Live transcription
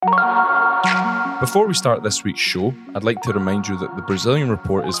Before we start this week's show, I'd like to remind you that the Brazilian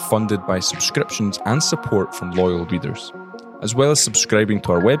Report is funded by subscriptions and support from loyal readers. As well as subscribing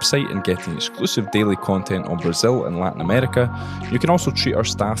to our website and getting exclusive daily content on Brazil and Latin America, you can also treat our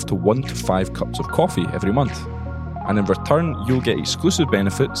staff to 1 to 5 cups of coffee every month. And in return, you'll get exclusive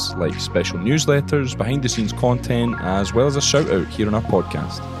benefits like special newsletters, behind-the-scenes content, as well as a shout-out here on our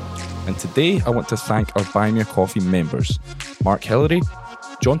podcast. And today, I want to thank our Buy Me a Coffee members: Mark Hillary,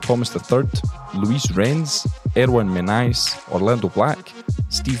 John Thomas III, Luis Renz, Erwin Menais, Orlando Black,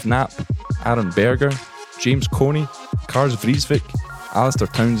 Steve Knapp, Aaron Berger, James Coney, Kars Vriesvik, Alistair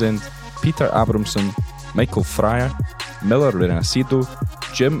Townsend, Peter Abramson, Michael Fryer, Miller Renacido,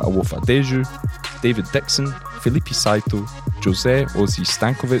 Jim Awofadeju, David Dixon, Felipe Saito, Jose Ozzy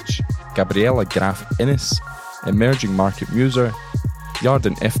Stankovic, Gabriela Graf Innes, Emerging Market Muser,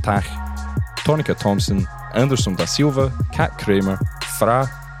 Yarden Iftach, Tonica Thompson, Anderson da Silva, Kat Kramer, Fra,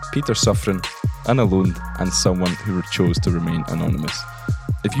 Peter Suffren, Anna Lund, and someone who chose to remain anonymous.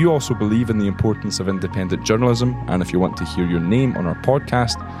 If you also believe in the importance of independent journalism, and if you want to hear your name on our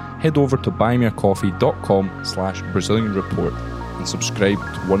podcast, head over to buymeacoffee.com/Brazilian Report and subscribe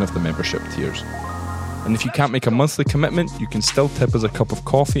to one of the membership tiers. And if you can't make a monthly commitment, you can still tip us a cup of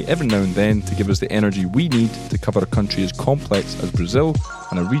coffee every now and then to give us the energy we need to cover a country as complex as Brazil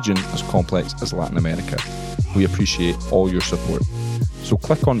and a region as complex as Latin America. We appreciate all your support. So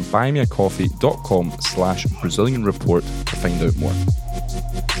click on buymeacoffee.com/Brazilian Report to find out more.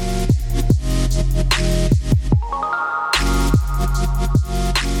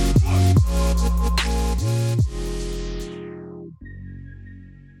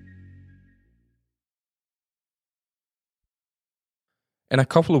 In a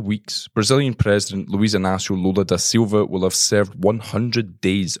couple of weeks, Brazilian President Luiz Inácio Lula da Silva will have served 100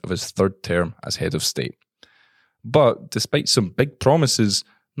 days of his third term as head of state. But despite some big promises,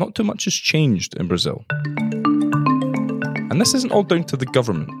 not too much has changed in Brazil. And this isn't all down to the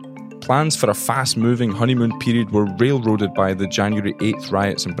government. Plans for a fast-moving honeymoon period were railroaded by the January 8th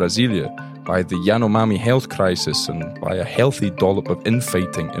riots in Brasilia, by the Yanomami health crisis, and by a healthy dollop of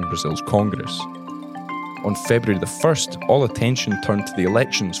infighting in Brazil's Congress. On February the 1st, all attention turned to the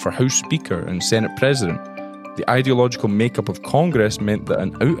elections for House Speaker and Senate President. The ideological makeup of Congress meant that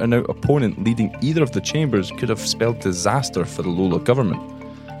an out-and-out opponent leading either of the chambers could have spelled disaster for the Lula government.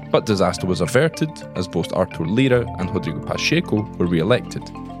 But disaster was averted, as both Arthur Lira and Rodrigo Pacheco were re-elected.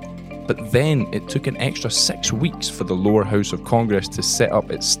 But then it took an extra 6 weeks for the lower house of Congress to set up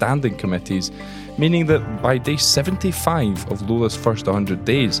its standing committees, meaning that by day 75 of Lula's first 100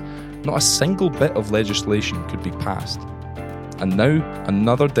 days, not a single bit of legislation could be passed. And now,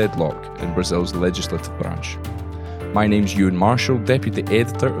 another deadlock in Brazil's legislative branch. My name's Ewan Marshall, Deputy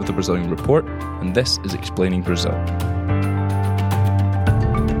Editor of the Brazilian Report, and this is Explaining Brazil.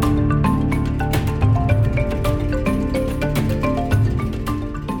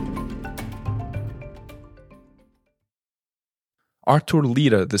 Arthur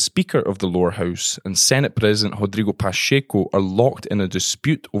Lira, the Speaker of the lower house, and Senate President Rodrigo Pacheco are locked in a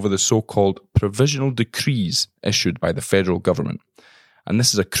dispute over the so-called provisional decrees issued by the federal government. And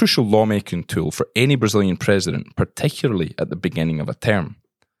this is a crucial lawmaking tool for any Brazilian president, particularly at the beginning of a term.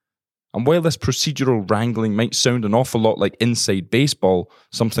 And while this procedural wrangling might sound an awful lot like inside baseball,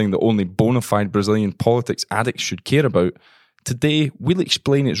 something that only bona fide Brazilian politics addicts should care about, today we'll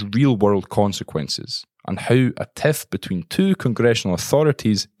explain its real-world consequences and how a tiff between two congressional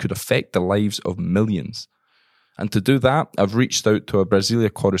authorities could affect the lives of millions. And to do that, I've reached out to a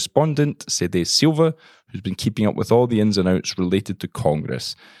Brasilia correspondent, Cede Silva, who's been keeping up with all the ins and outs related to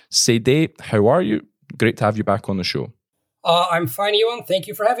Congress. Cede, how are you? Great to have you back on the show. I'm fine, Ewan. Thank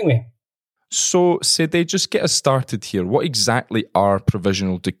you for having me. So, Cede, just get us started here. What exactly are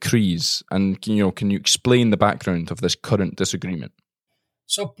provisional decrees? And can you explain the background of this current disagreement?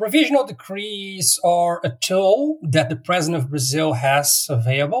 So provisional decrees are a tool that the President of Brazil has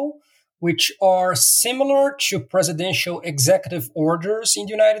available, which are similar to presidential executive orders in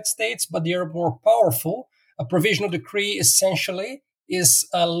the United States, but they are more powerful. A provisional decree essentially is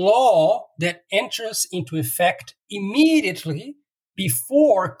a law that enters into effect immediately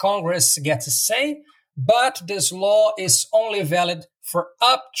before Congress gets a say, but this law is only valid for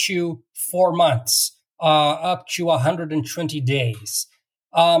up to 4 months, up to 120 days.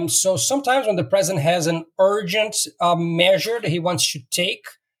 So sometimes when the president has an urgent measure that he wants to take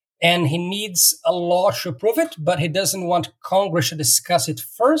and he needs a law to approve it, but he doesn't want Congress to discuss it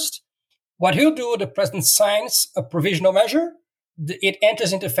first, what he'll do, the president signs a provisional measure, it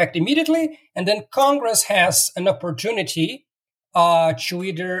enters into effect immediately, and then Congress has an opportunity to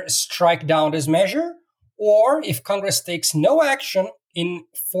either strike down this measure, or if Congress takes no action in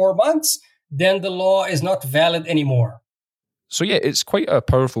 4 months, then the law is not valid anymore. So yeah, it's quite a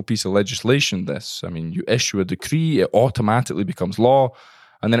powerful piece of legislation, this. I mean, you issue a decree, it automatically becomes law,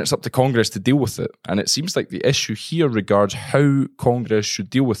 and then it's up to Congress to deal with it. And it seems like the issue here regards how Congress should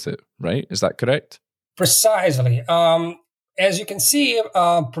deal with it, right? Is that correct? Precisely. As you can see,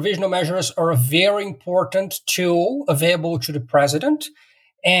 provisional measures are a very important tool available to the president,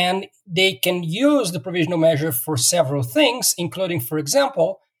 and they can use the provisional measure for several things, including, for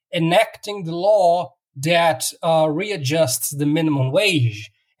example, enacting the law that readjusts the minimum wage,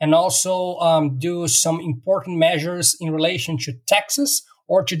 and also do some important measures in relation to taxes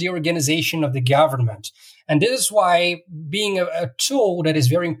or to the organization of the government. And this is why, being a tool that is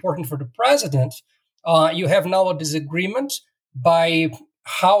very important for the president, you have now a disagreement by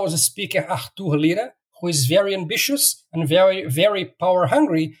House Speaker Arthur Lira, who is very ambitious and very, very power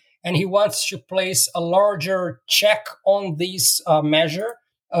hungry, and he wants to place a larger check on this measure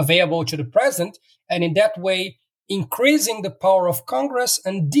available to the president, and in that way, increasing the power of Congress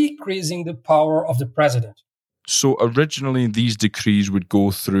and decreasing the power of the president. So originally, these decrees would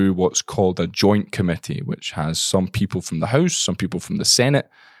go through what's called a joint committee, which has some people from the House, some people from the Senate,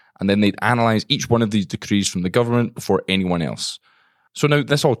 and then they'd analyse each one of these decrees from the government before anyone else. So now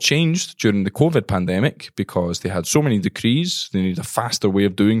this all changed during the COVID pandemic because they had so many decrees, they needed a faster way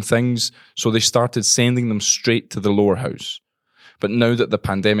of doing things, so they started sending them straight to the lower house. But now that the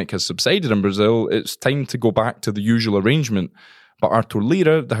pandemic has subsided in Brazil, it's time to go back to the usual arrangement. But Arthur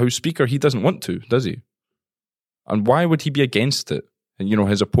Lira, the House Speaker, he doesn't want to, does he? And why would he be against it? And,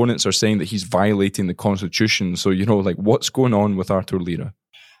 his opponents are saying that he's violating the Constitution. So, what's going on with Arthur Lira?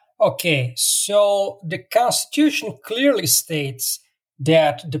 Okay, so the Constitution clearly states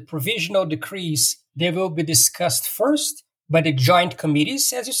that the provisional decrees, they will be discussed first by the joint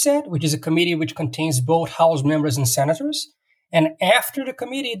committees, as you said, which is a committee which contains both House members and senators. And after the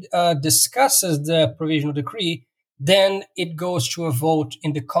committee discusses the provisional decree, then it goes to a vote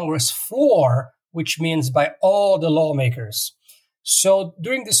in the Congress floor, which means by all the lawmakers. So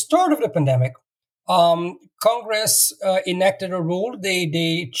during the start of the pandemic, Congress enacted a rule.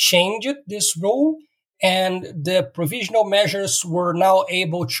 They changed this rule, and the provisional measures were now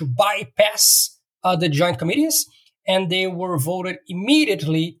able to bypass the joint committees, and they were voted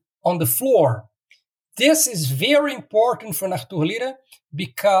immediately on the floor. This is very important for Arthur Lira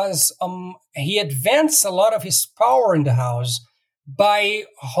because he advanced a lot of his power in the House by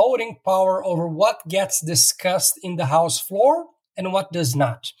holding power over what gets discussed in the House floor and what does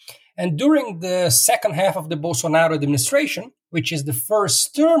not. And during the second half of the Bolsonaro administration, which is the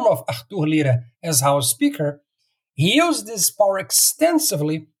first term of Arthur Lira as House Speaker, he used this power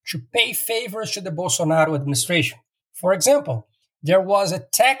extensively to pay favors to the Bolsonaro administration. For example, there was a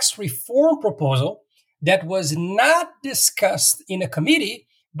tax reform proposal that was not discussed in a committee,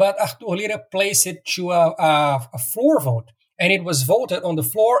 but Arthur Lira placed it to a floor vote, and it was voted on the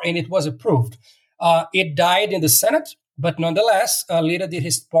floor, and it was approved. It died in the Senate, but nonetheless, Lira did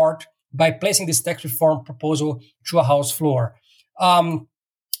his part by placing this tax reform proposal to a House floor. Arthur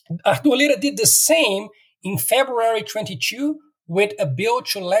Lira did the same in February 22 with a bill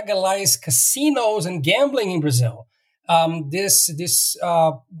to legalize casinos and gambling in Brazil. This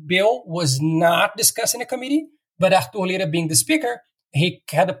bill was not discussed in a committee, but Arthur Lira, being the speaker, he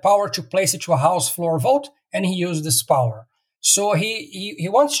had the power to place it to a House floor vote, and he used this power. So he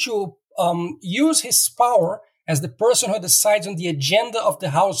wants to use his power as the person who decides on the agenda of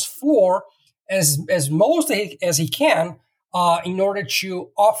the House floor as most as he can in order to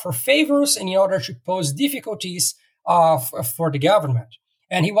offer favors and in order to pose difficulties for the government.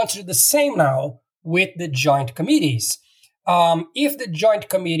 And he wants to do the same now with the joint committees. If the joint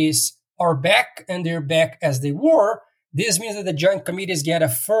committees are back and they're back as they were, this means that the joint committees get a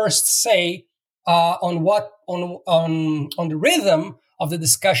first say on the rhythm of the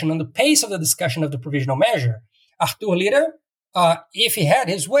discussion, on the pace of the discussion of the provisional measure. Arthur Lira, if he had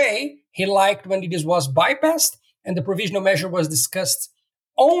his way, he liked when this was bypassed and the provisional measure was discussed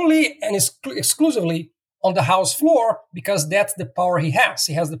only and exclusively on the House floor, because that's the power he has.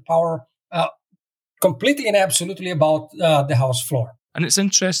 He has the power completely and absolutely about the House floor. And it's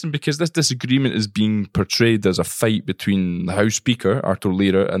interesting because this disagreement is being portrayed as a fight between the House Speaker, Arthur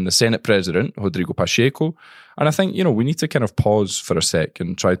Lira, and the Senate President, Rodrigo Pacheco. And I think, we need to kind of pause for a sec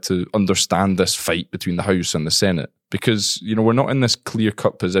and try to understand this fight between the House and the Senate. Because, we're not in this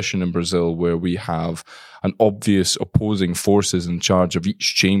clear-cut position in Brazil where we have an obvious opposing forces in charge of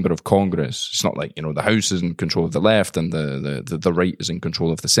each chamber of Congress. It's not like, the House is in control of the left and the right is in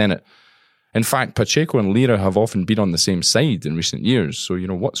control of the Senate. In fact, Pacheco and Lira have often been on the same side in recent years. So,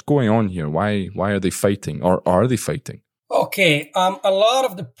 what's going on here? Why are they fighting, or are they fighting? Okay, a lot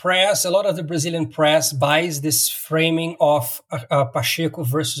of the press, a lot of the Brazilian press buys this framing of Pacheco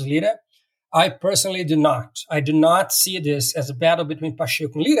versus Lira. I personally do not. I do not see this as a battle between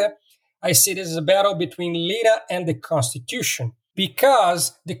Pacheco and Lira. I see this as a battle between Lira and the Constitution,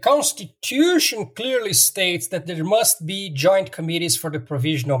 because the Constitution clearly states that there must be joint committees for the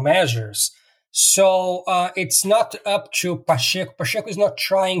provisional measures. So it's not up to Pacheco. Pacheco is not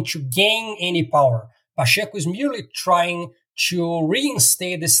trying to gain any power. Pacheco is merely trying to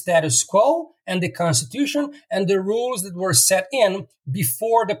reinstate the status quo and the Constitution and the rules that were set in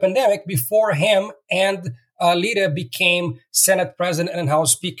before the pandemic, before him and Lira became Senate President and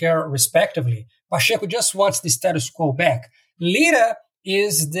House Speaker, respectively. Pacheco just wants the status quo back. Lira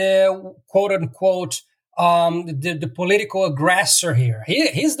is the quote-unquote the political aggressor here.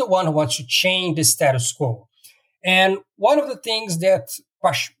 He's the one who wants to change the status quo. And one of the things that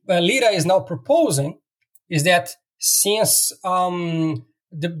Lira is now proposing is that since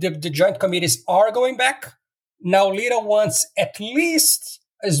the joint committees are going back, now Lira wants at least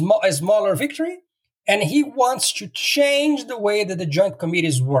a smaller victory, and he wants to change the way that the joint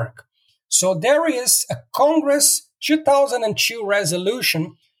committees work. So there is a Congress 2002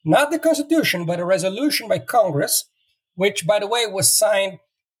 resolution, not the Constitution, but a resolution by Congress, which, by the way, was signed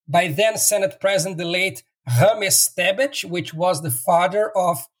by then Senate President, the late Rames Tebet, which was the father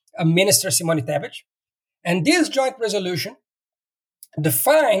of Minister Simone Tebet. And this joint resolution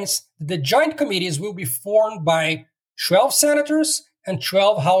defines that the joint committees will be formed by 12 senators and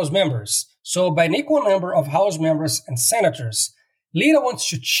 12 House members. So by an equal number of House members and senators. Lira wants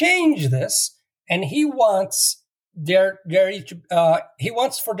to change this, and he wants for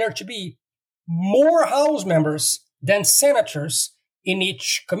there to be more House members than senators in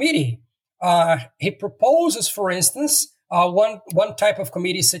each committee. He proposes, for instance, one type of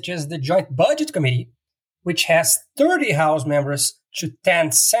committee such as the Joint Budget Committee, which has 30 House members to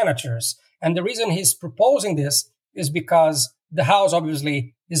 10 senators. And the reason he's proposing this is because the House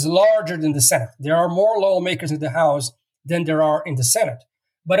obviously is larger than the Senate. There are more lawmakers in the House than there are in the Senate.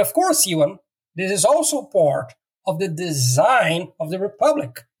 But of course, Ewan, this is also part of the design of the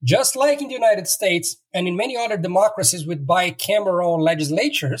Republic. Just like in the United States and in many other democracies with bicameral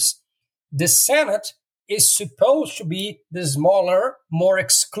legislatures, the Senate is supposed to be the smaller, more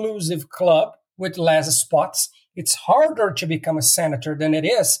exclusive club with less spots. It's harder to become a senator than it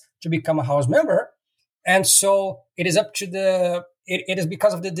is to become a House member. And so it is up to it is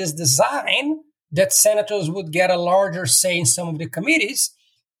because of this design that senators would get a larger say in some of the committees,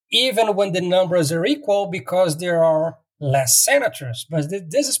 even when the numbers are equal, because there are less senators. But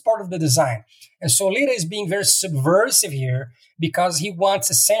this is part of the design. And so Lira is being very subversive here because he wants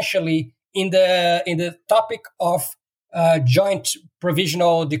essentially in the topic of joint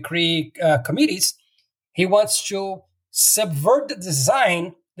provisional decree committees, he wants to subvert the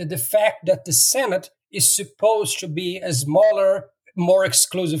design, the fact that the Senate is supposed to be a smaller, more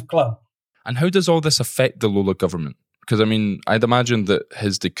exclusive club. And how does all this affect the Lula government? Because, I mean, I'd imagine that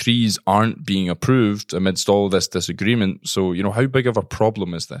his decrees aren't being approved amidst all this disagreement. So, how big of a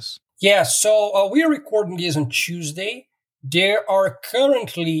problem is this? Yeah, so we are recording this on Tuesday. There are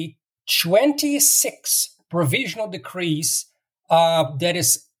currently 26 provisional decrees that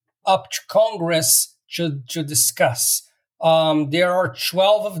is up to Congress to discuss. There are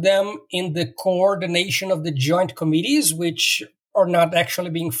 12 of them in the coordination of the joint committees, which are not actually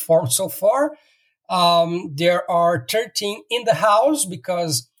being formed so far. There are 13 in the House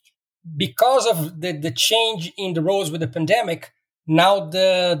because of the change in the rules with the pandemic. Now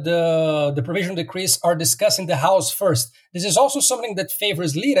the provisional decrees are discussed in the House first. This is also something that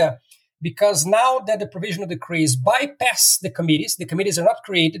favors Lira, because now that the provisional decrees bypass the committees are not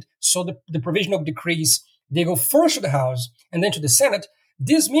created, so the provisional decrees, they go first to the House and then to the Senate.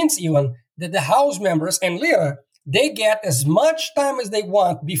 This means, Ewan, that the House members and Lira, they get as much time as they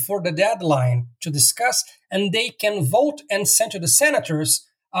want before the deadline to discuss, and they can vote and send to the senators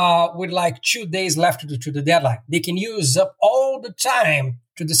with like 2 days left to the deadline. They can use up all the time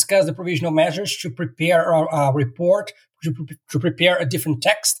to discuss the provisional measures, to prepare a report, to prepare a different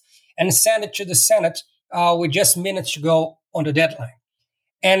text, and send it to the Senate with just minutes to go on the deadline.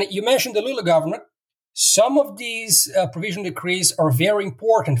 And you mentioned the Lula government. Some of these provisional decrees are very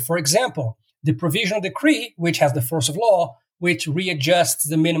important. For example, the provisional decree, which has the force of law, which readjusts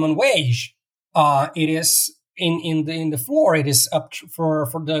the minimum wage, it is in the floor. It is up for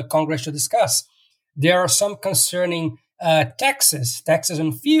the Congress to discuss. There are some concerning taxes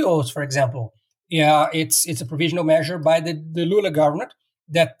on fuels, for example. Yeah, it's a provisional measure by the Lula government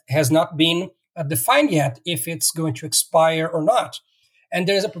that has not been defined yet if it's going to expire or not. And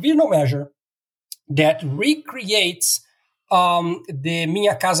there's a provisional measure that recreates the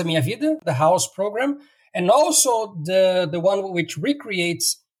Minha Casa Minha Vida, the house program, and also the one which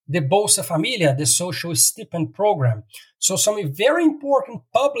recreates the Bolsa Familia, the social stipend program. So some very important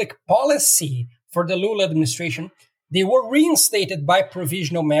public policy for the Lula administration, they were reinstated by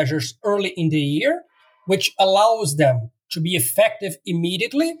provisional measures early in the year, which allows them to be effective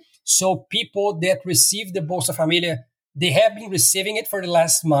immediately. So people that receive the Bolsa Familia, they have been receiving it for the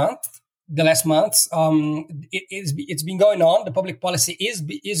last months. It's been going on. The public policy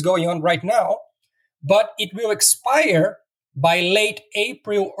is going on right now, but it will expire by late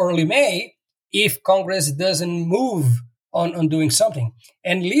April, early May, if Congress doesn't move on doing something.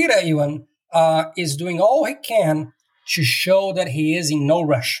 And Lira, Ivan, is doing all he can to show that he is in no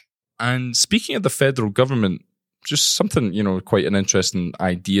rush. And speaking of the federal government, just something, quite an interesting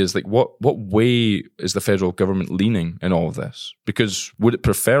idea is like what way is the federal government leaning in all of this? Because would it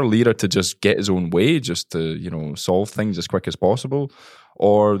prefer Lira to just get his own way, just to, solve things as quick as possible,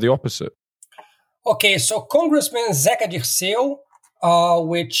 or the opposite? Okay, so Congressman Zeca Dirceu,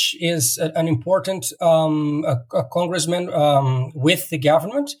 which is an important a congressman with the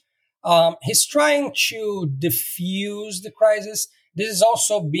government, he's trying to diffuse the crisis. This has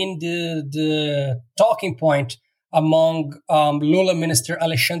also been the talking point among Lula Minister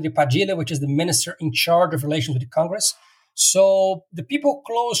Alexandre Padilha, which is the minister in charge of relations with the Congress. So the people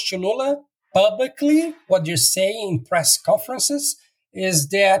close to Lula publicly, what they're saying in press conferences is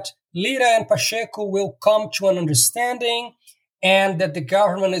that Lira and Pacheco will come to an understanding and that the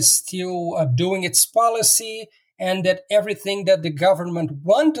government is still doing its policy and that everything that the government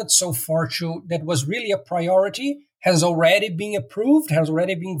wanted so far to, that was really a priority, has already been approved, has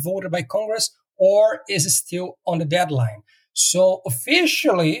already been voted by Congress, or is still on the deadline. So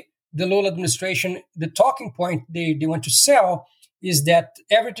officially, the Lula administration, the talking point they want to sell is that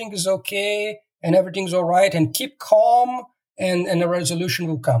everything is okay and everything's all right and keep calm and a resolution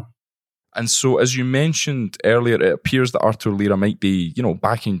will come. And so, as you mentioned earlier, it appears that Artur Lira might be,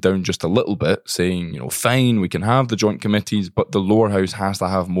 backing down just a little bit, saying, fine, we can have the joint committees, but the lower house has to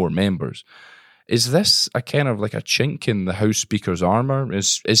have more members. Is this a kind of like a chink in the House Speaker's armour?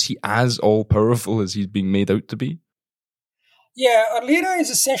 Is he as all-powerful as he's being made out to be? Yeah, Lira is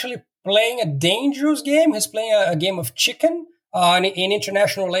essentially playing a dangerous game. He's playing a game of chicken. In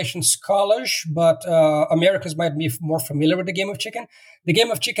international relations scholars, but Americans might be more familiar with the game of chicken. The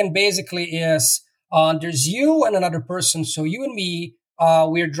game of chicken basically is there's you and another person. So you and me,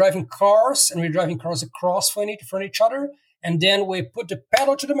 we're driving cars and we're driving cars across from each other. And then we put the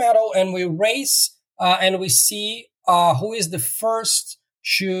pedal to the metal and we race and we see who is the first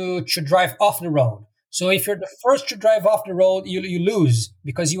to drive off the road. So if you're the first to drive off the road, you lose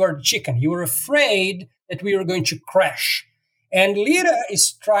because you are the chicken. You were afraid that we were going to crash. And Lira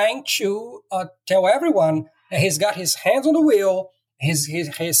is trying to tell everyone that he's got his hands on the wheel, he's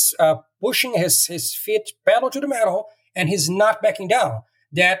pushing his feet pedal to the metal, and he's not backing down.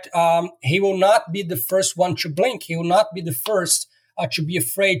 That he will not be the first one to blink. He will not be the first to be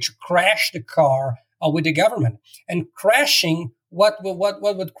afraid to crash the car with the government. And crashing, what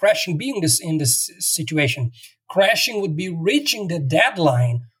would crashing be in this situation? Crashing would be reaching the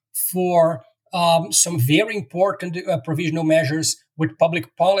deadline for some very important provisional measures with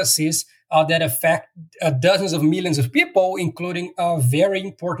public policies that affect dozens of millions of people, including very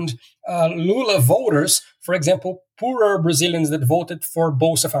important Lula voters. For example, poorer Brazilians that voted for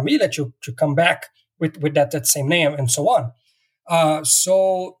Bolsa Familia to come back with that same name and so on.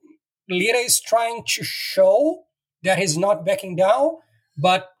 So Lira is trying to show that he's not backing down.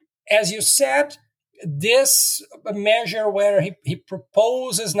 But as you said, this measure where he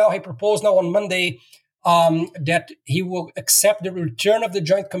proposed now on Monday that he will accept the return of the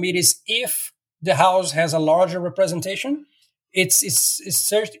joint committees if the House has a larger representation. It's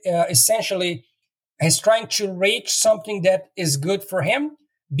essentially he's trying to reach something that is good for him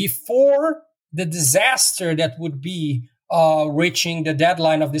before the disaster that would be reaching the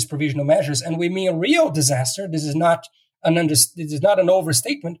deadline of these provisional measures. And we mean a real disaster. This is not an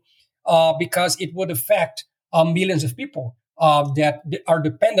overstatement. Because it would affect millions of people that are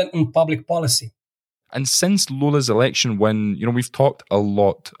dependent on public policy. And since Lula's election win, we've talked a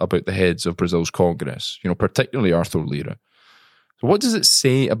lot about the heads of Brazil's Congress, particularly Artur Lira. So what does it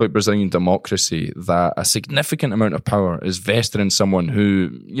say about Brazilian democracy that a significant amount of power is vested in someone who,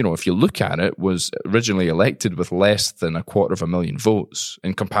 if you look at it, was originally elected with less than 250,000 votes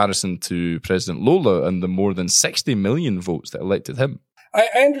in comparison to President Lula and the more than 60 million votes that elected him? I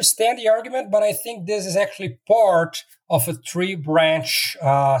understand the argument, but I think this is actually part of a three-branch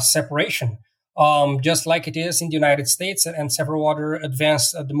separation, just like it is in the United States and several other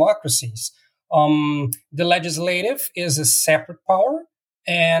advanced democracies. The legislative is a separate power,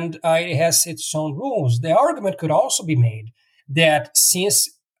 and it has its own rules. The argument could also be made that since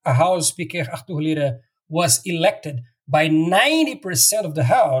House Speaker Arthur Lira was elected by 90% of the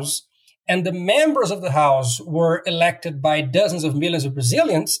House, and the members of the House were elected by dozens of millions of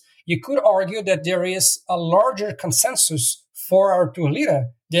Brazilians, you could argue that there is a larger consensus for Arthur Lira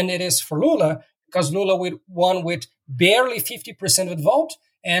than it is for Lula, because Lula won with barely 50% of the vote,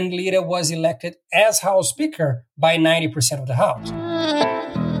 and Lira was elected as House Speaker by 90% of the House.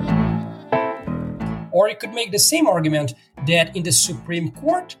 Or you could make the same argument that in the Supreme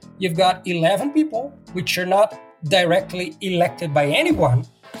Court, you've got 11 people which are not directly elected by anyone,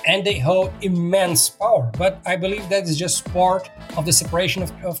 and they hold immense power. But I believe that is just part of the separation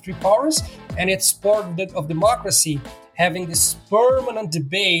of three powers, and it's part of democracy having this permanent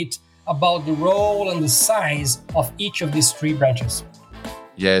debate about the role and the size of each of these three branches.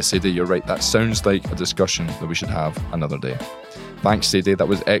 Yeah, Sadie, you're right. That sounds like a discussion that we should have another day. Thanks, Sadie. That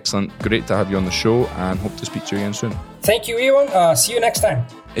was excellent. Great to have you on the show, and hope to speak to you again soon. Thank you, Ewan. See you next time.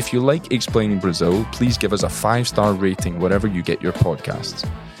 If you like Explaining Brazil, please give us a 5-star rating wherever you get your podcasts.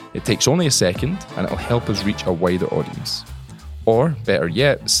 It takes only a second, and it'll help us reach a wider audience. Or, better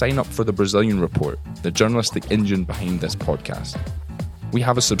yet, sign up for the Brazilian Report, the journalistic engine behind this podcast. We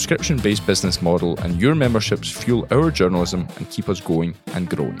have a subscription-based business model, and your memberships fuel our journalism and keep us going and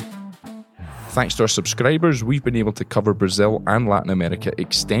growing. Thanks to our subscribers, we've been able to cover Brazil and Latin America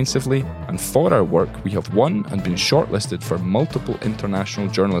extensively, and for our work, we have won and been shortlisted for multiple international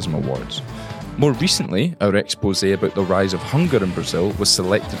journalism awards. More recently, our expose about the rise of hunger in Brazil was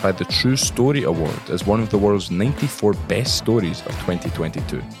selected by the True Story Award as one of the world's 94 best stories of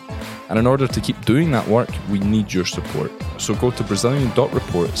 2022. And in order to keep doing that work, we need your support. So go to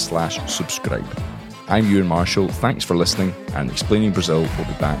Brazilian.report/subscribe. I'm Ewan Marshall, thanks for listening, and Explaining Brazil will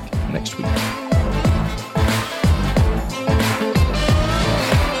be back next week.